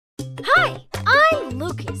Hi, I'm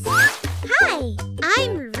Lucas. Hi,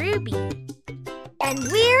 I'm Ruby. And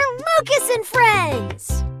we're Lucas and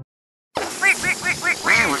Friends.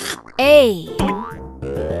 A.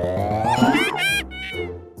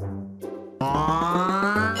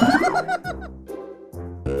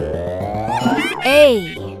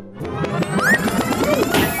 A.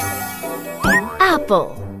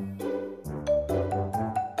 Apple.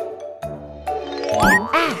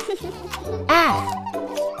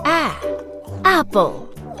 Apple.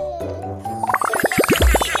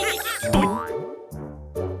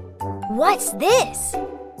 What's this?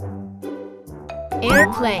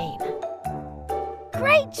 Airplane.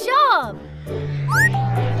 Great job!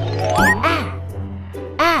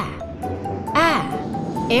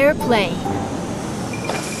 Airplane.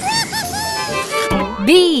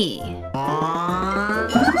 B.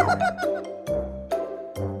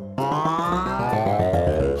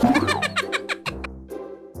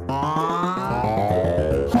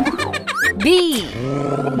 B.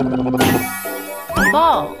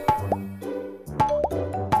 Ball.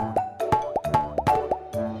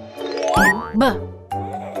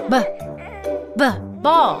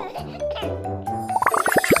 Ball.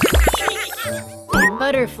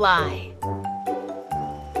 Butterfly.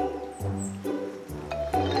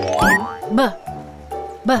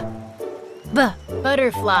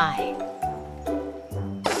 Butterfly.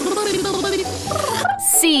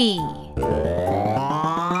 C.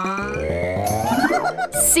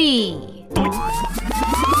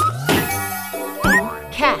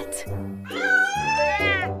 Cat.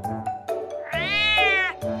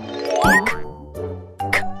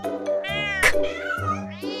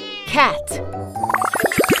 Cat.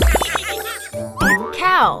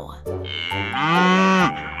 Cow.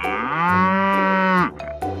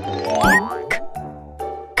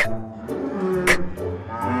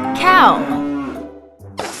 Cow.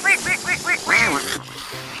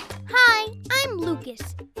 Hi, I'm Lucas.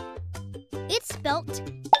 It's spelt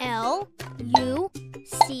L-U-C-A-S.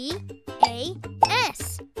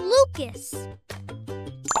 Lucas.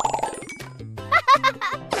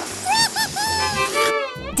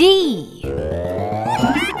 D.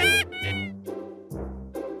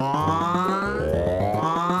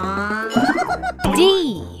 D.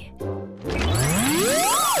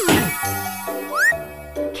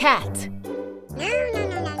 Cat.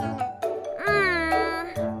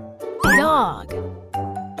 Dog.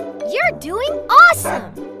 You're doing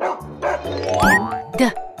awesome!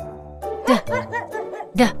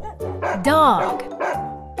 Dog.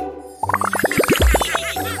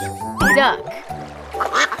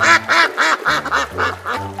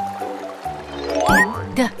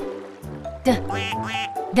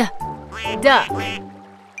 Duck. Duck.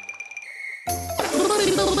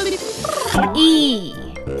 E.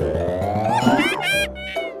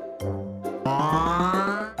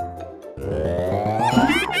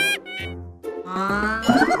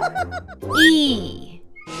 E.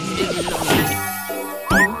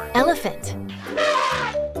 Elephant.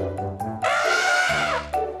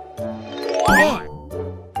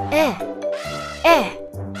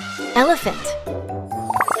 Elephant.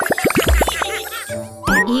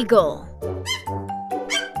 Eagle.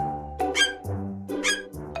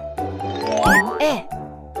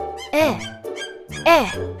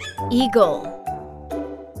 Eagle.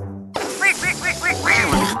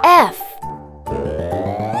 F.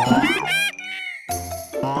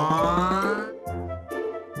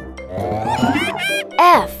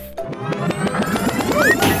 F.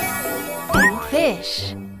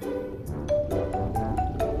 Fish.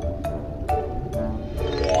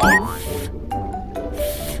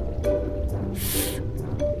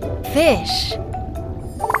 Fish.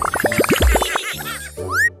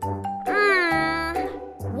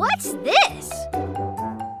 What's this?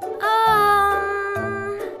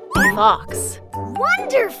 Fox.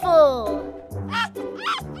 Wonderful!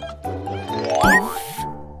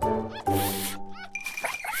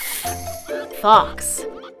 Fox.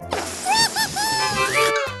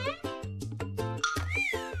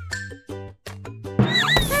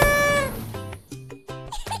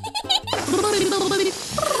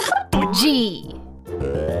 G.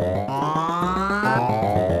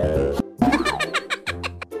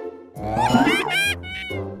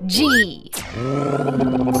 G.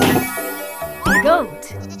 Goat.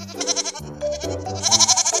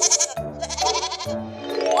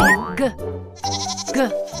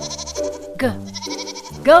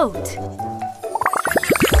 Goat.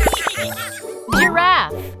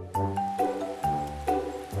 Giraffe.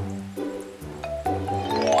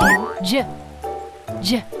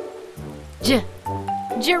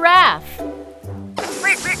 Giraffe.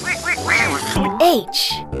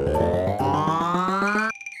 H.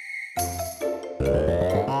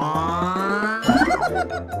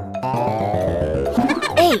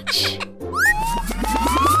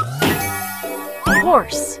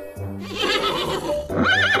 Horse.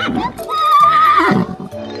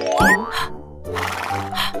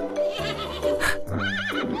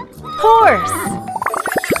 Horse.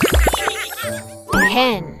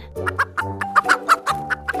 Hen.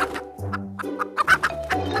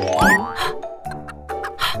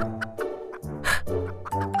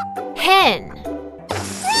 Hen.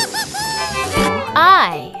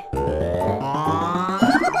 I.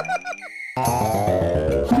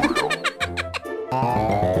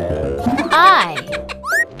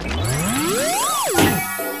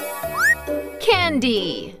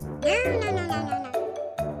 Candy.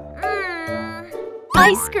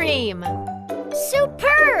 Ice cream.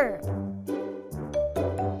 Superb!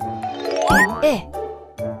 Yummy.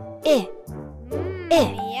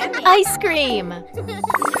 Ice cream.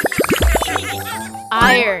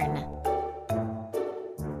 Iron.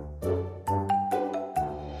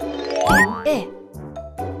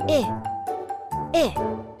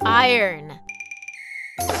 Iron.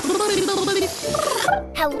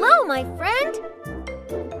 Hello, my friend.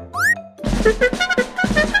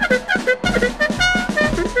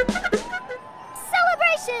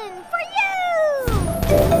 Celebration for you!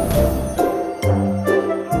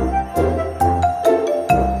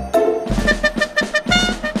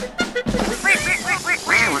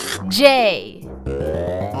 J.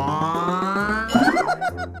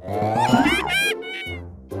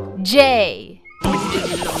 J.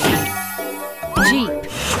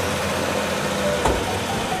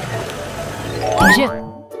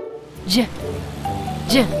 Jeep.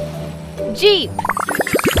 Jeep.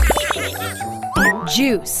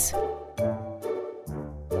 Juice.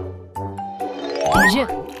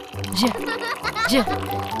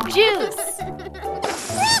 Juice.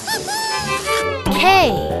 K.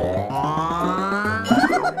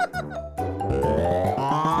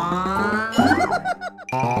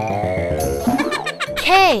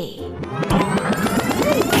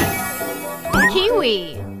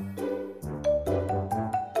 Kiwi.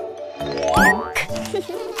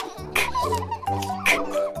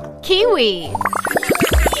 Kiwi.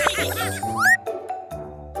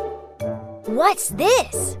 What's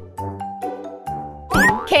this?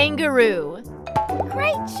 Kangaroo.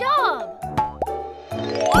 Great job!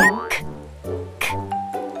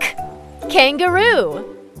 Kangaroo.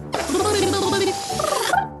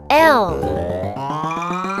 L.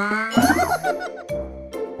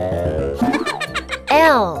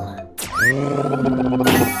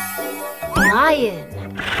 Lion.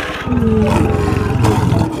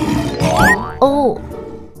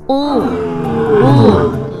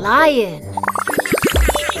 Lion.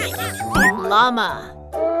 Llama.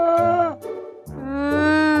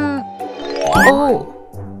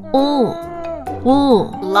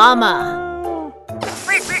 Llama.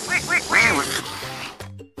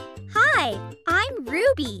 Hi, I'm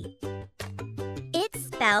Ruby. It's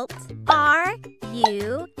spelt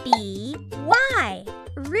R-U-B-Y.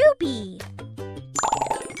 Ruby.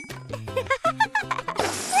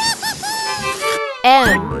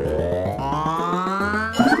 M.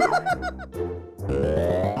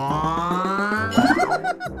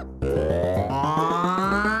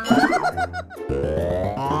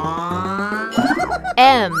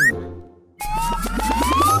 M.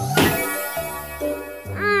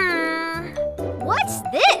 What's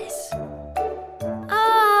this?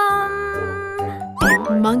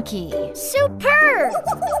 Monkey. Superb!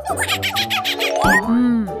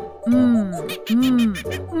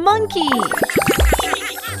 Monkey.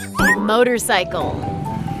 Motorcycle.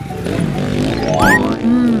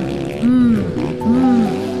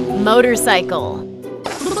 Motorcycle.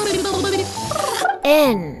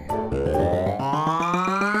 N.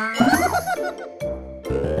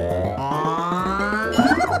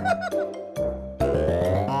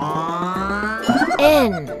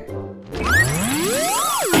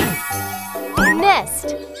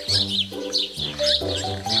 Nest.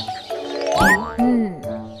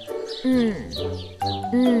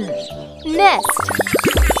 Nest.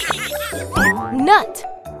 Nut.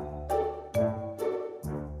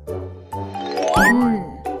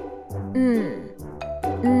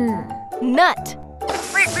 Nut.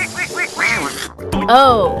 O.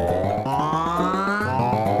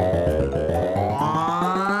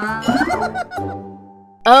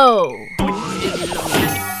 Owl.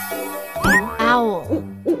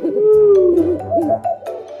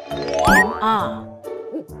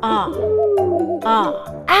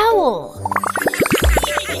 Owl.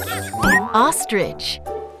 Ostrich.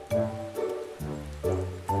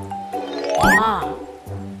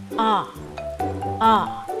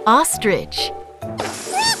 Ostrich.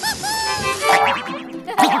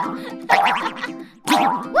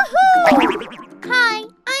 Woohoo! Hi,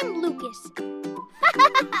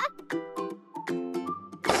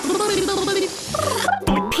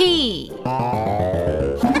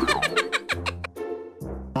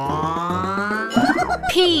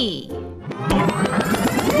 T.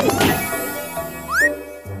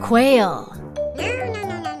 Quail.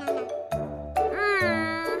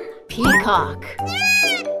 Peacock.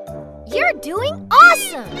 You're doing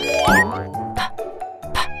awesome!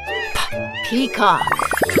 Peacock.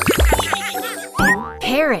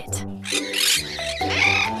 Parrot.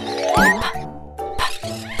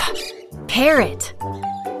 Parrot.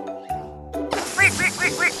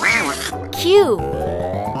 Q.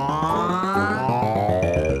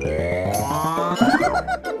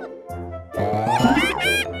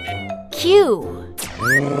 Q.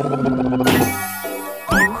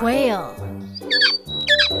 Quail.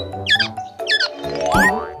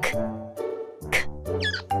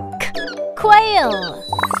 Quail.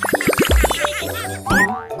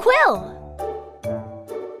 Quill.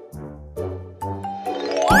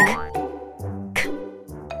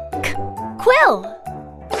 Quill.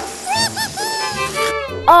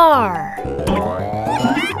 R.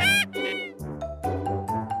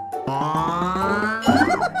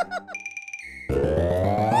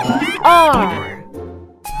 R.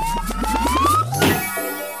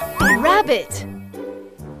 Rabbit.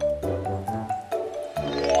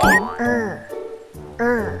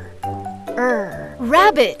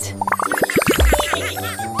 Rabbit.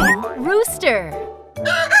 Rooster.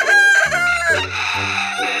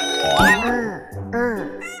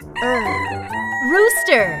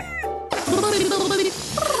 Rooster.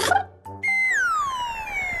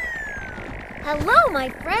 Hello, my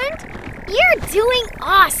friend. You're doing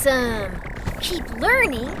awesome. Keep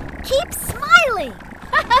learning. Keep smiling.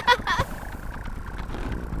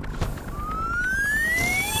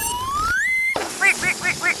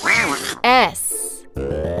 S.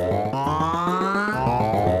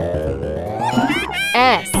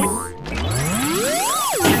 S.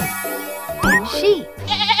 Sheep.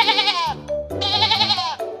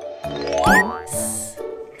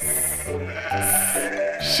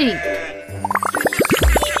 Sheep.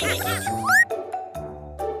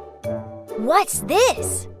 What's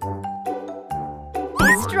this?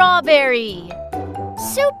 Strawberry.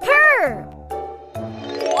 Superb!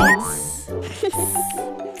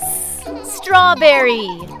 Strawberry.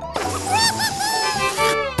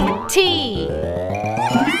 T.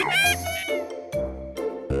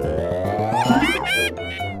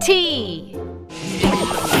 T.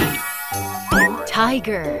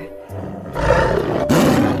 Tiger.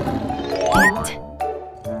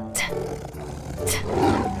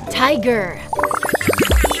 Tiger.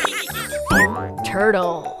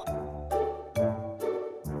 Turtle.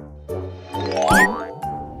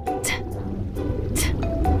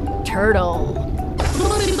 Turtle.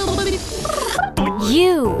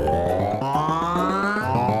 U.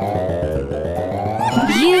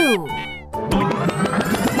 U.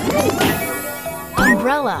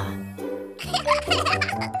 Umbrella.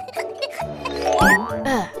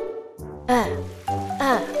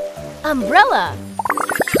 Umbrella.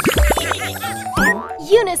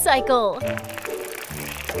 Unicycle.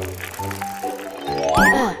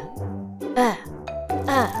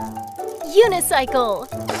 Unicycle.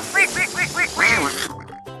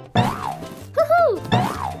 Woohoo!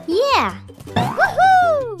 Yeah!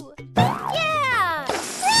 Woohoo! Yeah!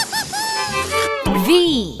 V.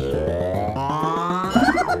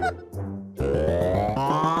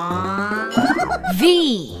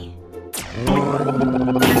 V.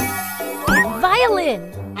 Violin.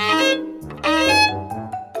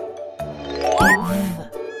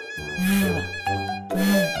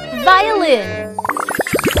 Violin.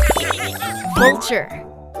 Vulture.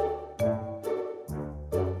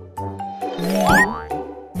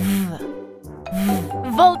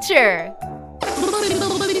 Vulture.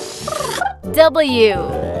 W.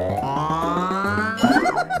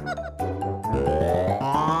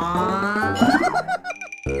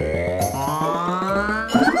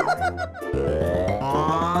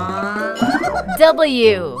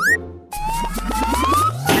 W.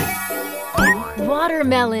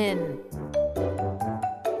 Watermelon.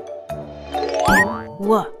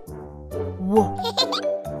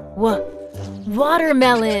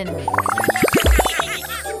 Watermelon.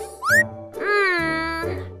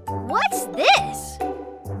 What's this?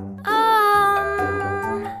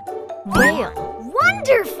 Whale.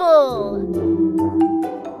 Wonderful!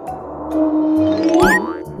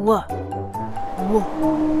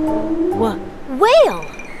 Whale.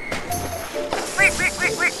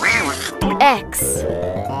 X.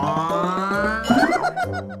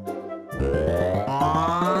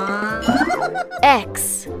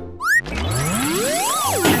 X.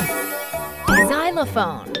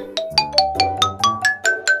 Xylophone.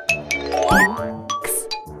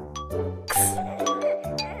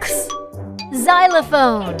 X.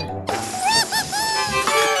 Xylophone.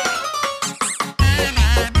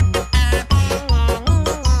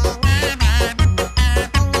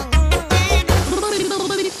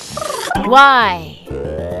 Y.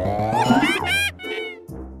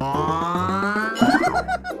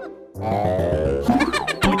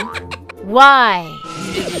 Y.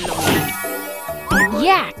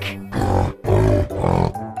 Yak.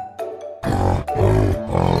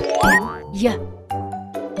 Yak.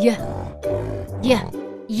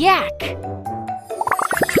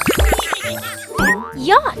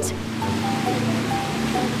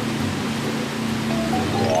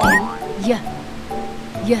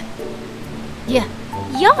 Yacht.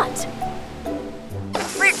 Yacht.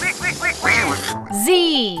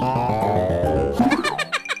 Z.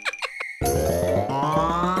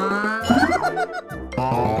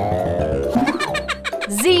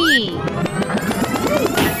 Z.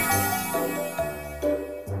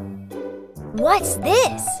 What's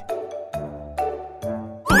this?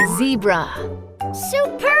 Zebra.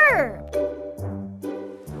 Superb!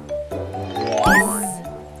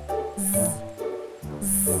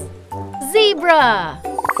 Zebra.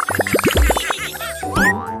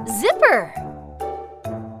 Zipper!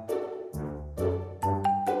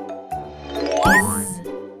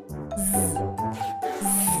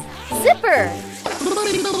 Zipper!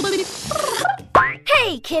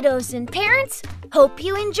 Hey, kiddos and parents! Hope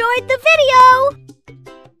you enjoyed the video!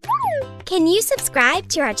 Can you subscribe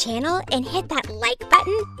to our channel and hit that like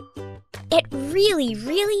button? It really,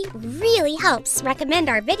 really, really helps recommend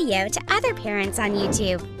our video to other parents on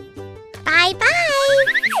YouTube. Bye-bye!